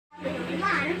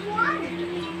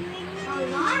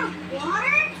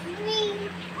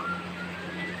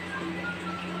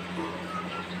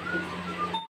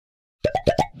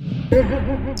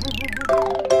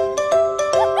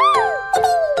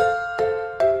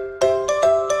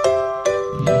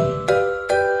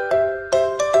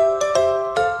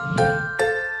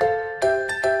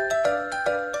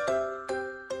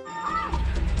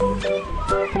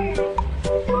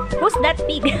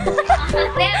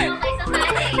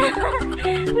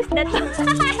Who's that?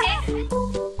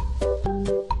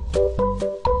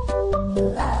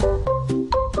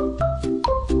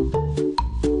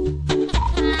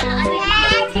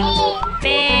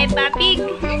 Peppa Pig.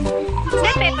 Is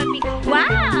that Peppa Pig?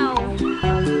 Wow!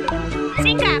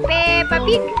 Sing ka, Peppa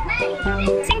Pig.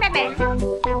 Sing, Pepe.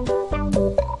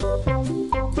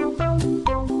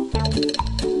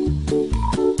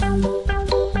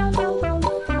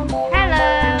 Hello.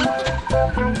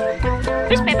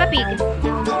 Where's Peppa Pig?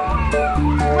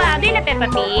 Wow, doon na Peppa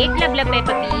Pig. Love, love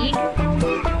Peppa Pig.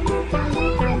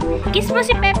 Kiss mo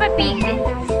si Peppa Pig.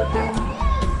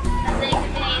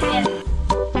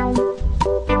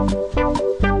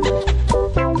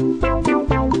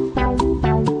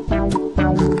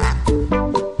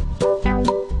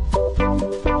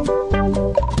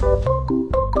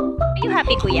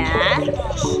 Happy, Kuya?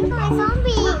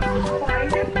 Zombie.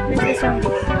 Where's the zombie?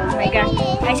 Oh my gosh.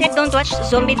 I said don't watch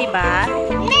zombie, diba?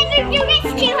 Never to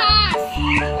rescue us.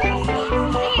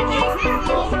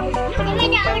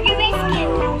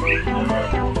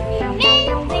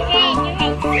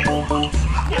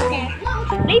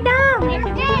 Lay down.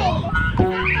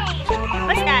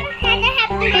 What's that?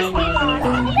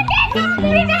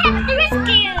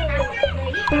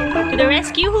 To the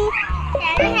rescue? Who?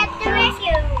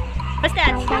 What's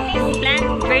that?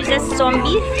 Plant versus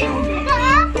zombie?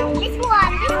 This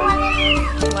one.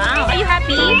 Wow. Are you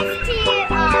happy?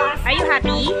 Are you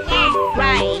happy? Yes.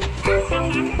 Why?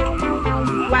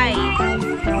 Why?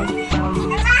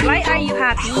 Why are you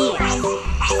happy?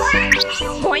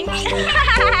 Point.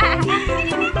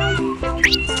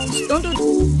 Don't do.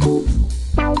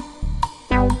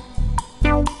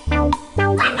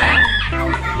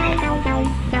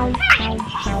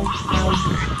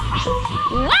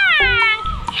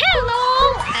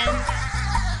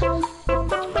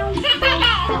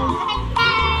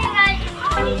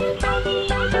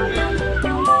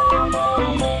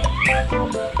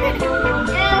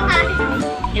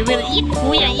 You will eat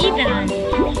Kuya Eden.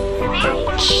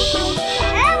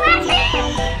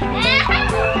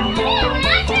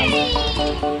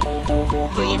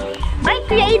 Bye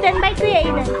Kuya Eden. Bye Kuya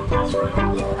Eden.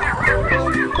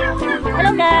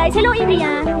 Hello guys. Hello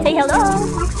Adrian. Say hello.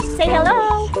 Say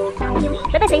hello.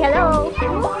 Bebe, say hello.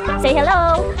 Say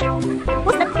hello.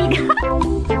 Who's that pig?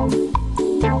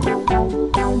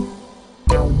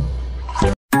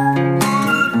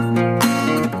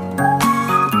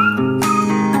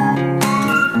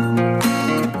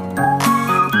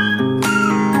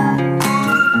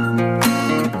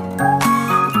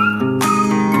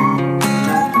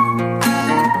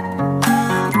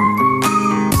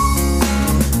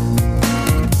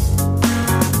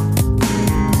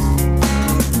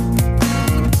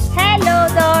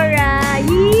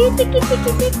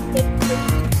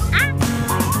 Ah.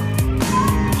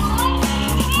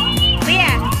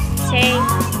 Kuya, say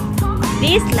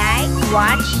please like,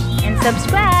 watch, and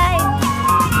subscribe.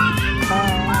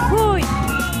 Hoy!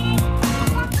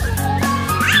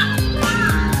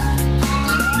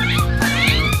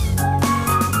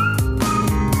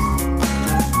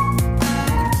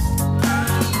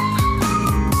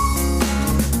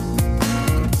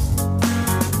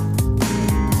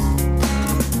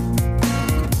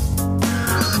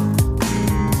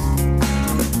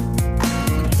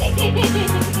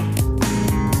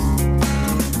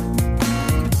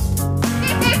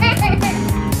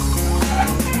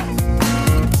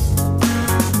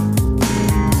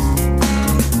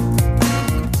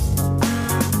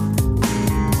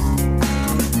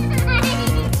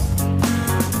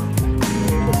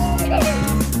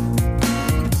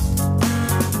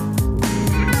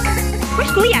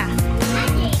 Where's Kuya?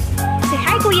 Say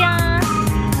hi, Kuya.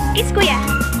 Kiss Kuya.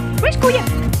 Where's Kuya?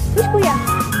 Where's Kuya?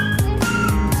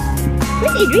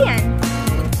 Where's Adrian?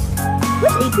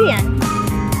 Where's Adrian?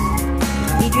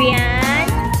 Adrian?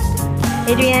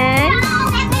 Adrian?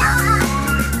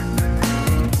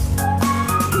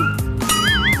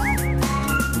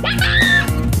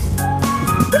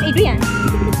 Where's Adrian?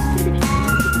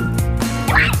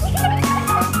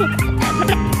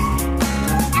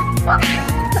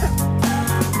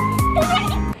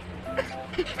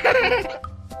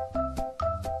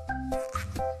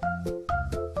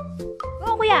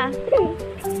 Oh, Kuya.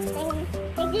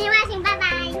 Thank you for watching.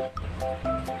 Bye-bye.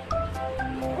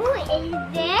 Who is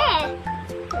this?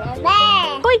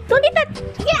 Hoy, don't eat that.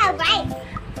 Yeah, right.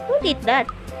 Don't eat that.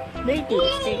 Dirty.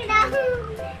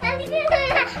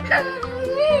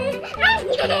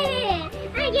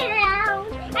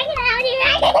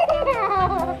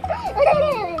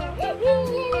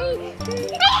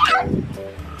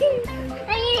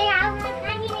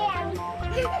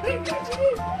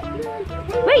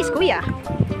 Where is Kuya?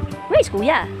 Where is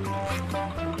Kuya?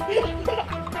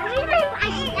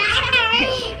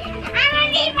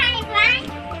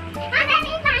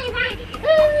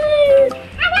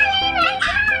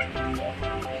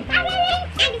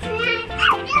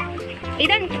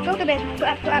 Eden, go to bed. Go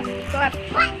up, go up, go up.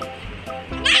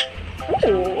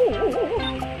 Ooh.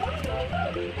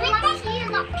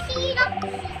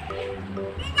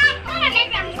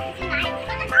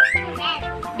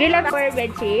 Do you love our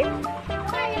bed sheet?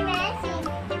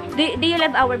 Do you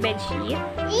love our bed sheet?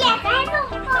 Yes, I know,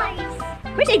 of course.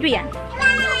 Where's Adrian?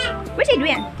 Where's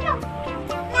Adrian?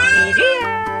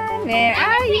 Adrian, where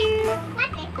are you?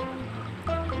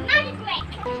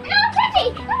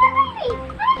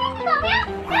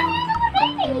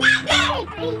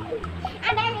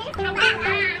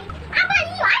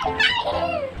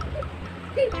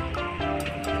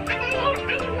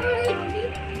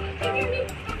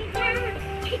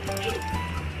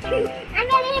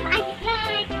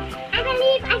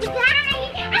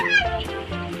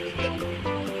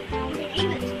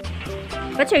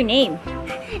 What's your name?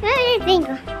 Let me think.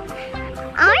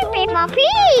 I'm Peppa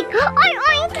Pig. Oink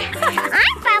oink.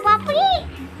 I'm Peppa Pig.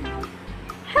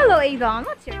 Hello, Adon.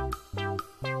 What's your...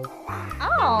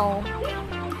 Oh,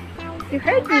 you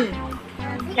hurt me.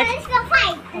 Let's go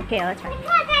fight. Okay, let's try.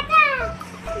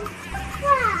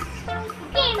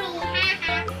 Get me,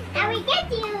 haha. I will get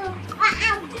you.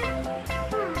 I'll do.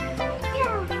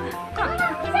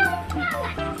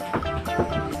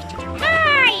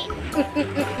 Hi.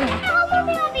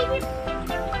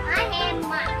 I am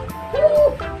my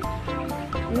hoop.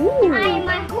 Ooh. I am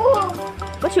my hoop.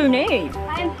 What's your name?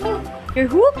 I am hoop. Your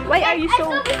hoop? Why are you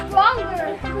so... I'm so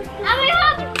stronger. I'm a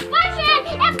hoop.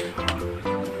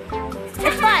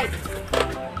 Let's fight.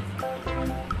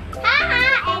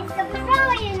 Haha, it's the pro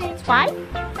unit. Let's fight?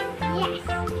 Yes.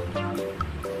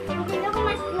 Look how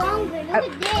much stronger. Look at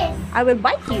this. I will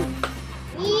bite you.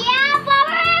 Yeah,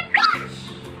 power punch!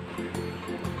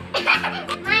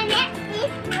 My next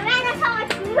is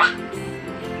Tyrannosaurus Rex.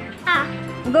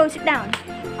 Go sit down.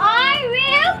 I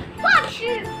will punch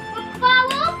you with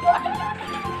power punch.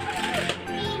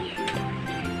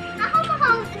 Ako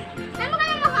mahal. Ano ka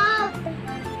na mahal?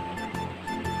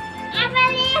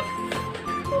 Avalis.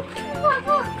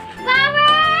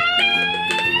 Power.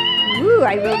 Ooh,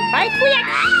 I will bite you.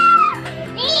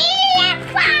 Yeah,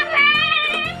 power.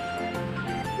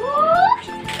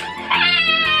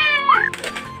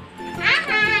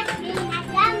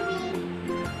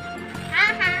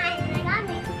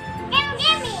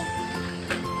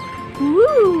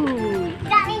 Ooh.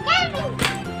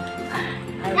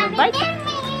 I will bite you.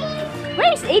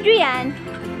 Where's Adrian?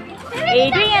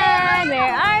 Adrian,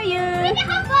 where are you?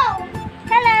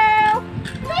 Hello.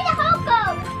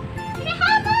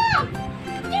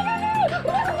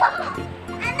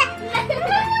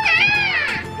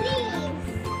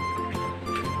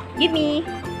 Give me.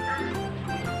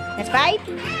 Let's fight.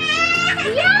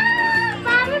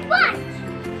 Power punch.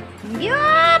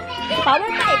 Yup. Power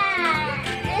fight.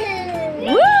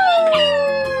 Woo!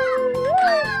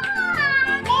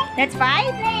 Let's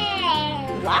fight.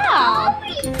 Wow.